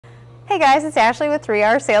Hey guys, it's Ashley with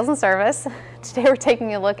 3R Sales and Service. Today we're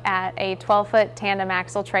taking a look at a 12-foot tandem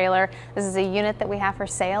axle trailer. This is a unit that we have for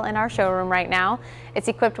sale in our showroom right now. It's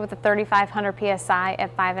equipped with a 3,500 PSI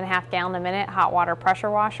at 5.5 gallon a minute hot water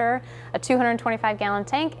pressure washer, a 225 gallon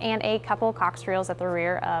tank, and a couple of Coxreels at the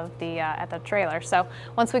rear of the trailer. So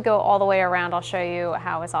once we go all the way around, I'll show you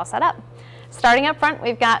how it's all set up. Starting up front,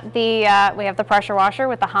 we've got we have the pressure washer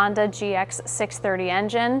with the Honda GX 630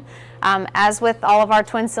 engine. As with all of our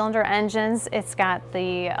twin cylinder engines, it's got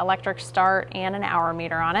the electric start and an hour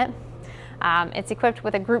meter on it. It's equipped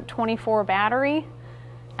with a Group 24 battery,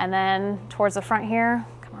 and then towards the front here,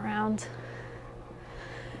 come around.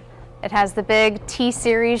 It has the big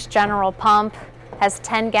T-Series general pump, has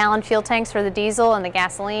 10-gallon fuel tanks for the diesel and the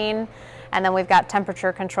gasoline. And then we've got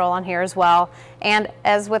temperature control on here as well. And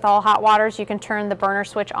as with all hot waters, you can turn the burner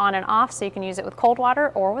switch on and off, so you can use it with cold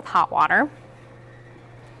water or with hot water.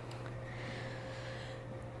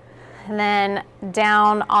 And then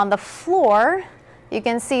down on the floor, you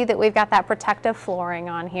can see that we've got that protective flooring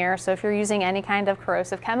on here. So if you're using any kind of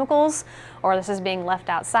corrosive chemicals, or this is being left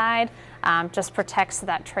outside, just protects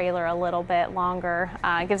that trailer a little bit longer.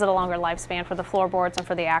 It gives it a longer lifespan for the floorboards and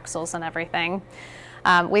for the axles and everything.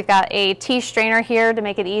 We've got a T-strainer here to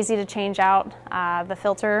make it easy to change out the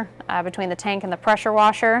filter between the tank and the pressure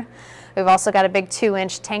washer. We've also got a big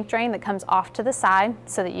 2-inch tank drain that comes off to the side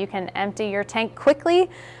so that you can empty your tank quickly,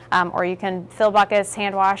 or you can fill buckets,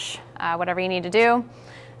 hand wash, whatever you need to do.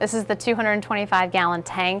 This is the 225 gallon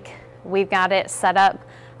tank. We've got it set up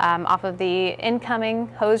off of the incoming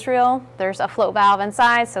hose reel. There's a float valve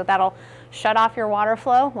inside, so that'll shut off your water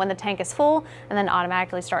flow when the tank is full and then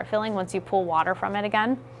automatically start filling once you pull water from it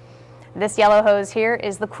again. This yellow hose here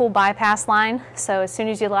is the cool bypass line, so as soon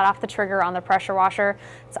as you let off the trigger on the pressure washer,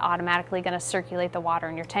 it's automatically going to circulate the water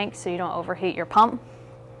in your tank so you don't overheat your pump.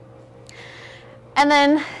 And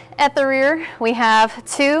then at the rear we have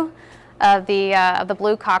two of the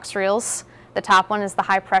blue Coxreels. The top one is the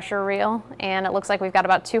high pressure reel, and it looks like we've got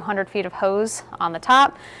about 200 feet of hose on the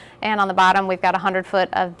top, and on the bottom we've got 100 foot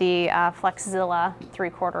of the Flexzilla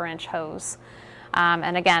 3/4 inch hose.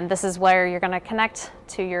 And again, this is where you're going to connect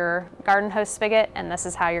to your garden hose spigot, and this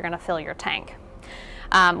is how you're going to fill your tank.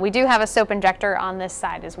 We do have a soap injector on this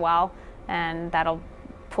side as well, and that'll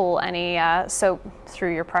pull any soap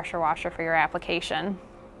through your pressure washer for your application.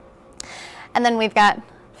 And then we've got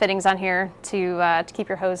fittings on here to keep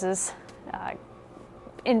your hoses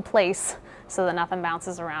in place so that nothing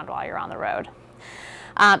bounces around while you're on the road.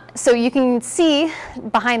 So you can see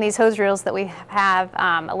behind these hose reels that we have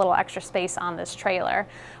a little extra space on this trailer.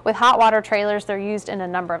 With hot water trailers, they're used in a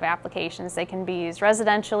number of applications. They can be used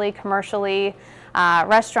residentially, commercially,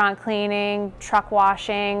 restaurant cleaning, truck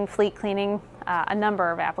washing, fleet cleaning, a number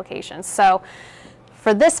of applications. So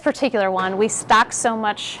for this particular one, we stock so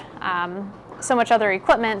much other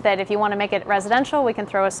equipment that if you want to make it residential, we can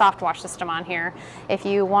throw a soft wash system on here. If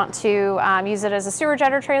you want to use it as a sewer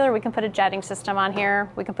jetter trailer, we can put a jetting system on here.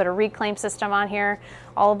 We can put a reclaim system on here.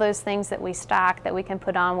 All of those things that we stock that we can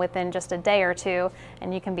put on within just a day or two,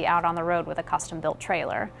 and you can be out on the road with a custom built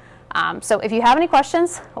trailer. So if you have any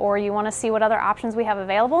questions or you want to see what other options we have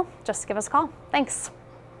available, just give us a call. Thanks.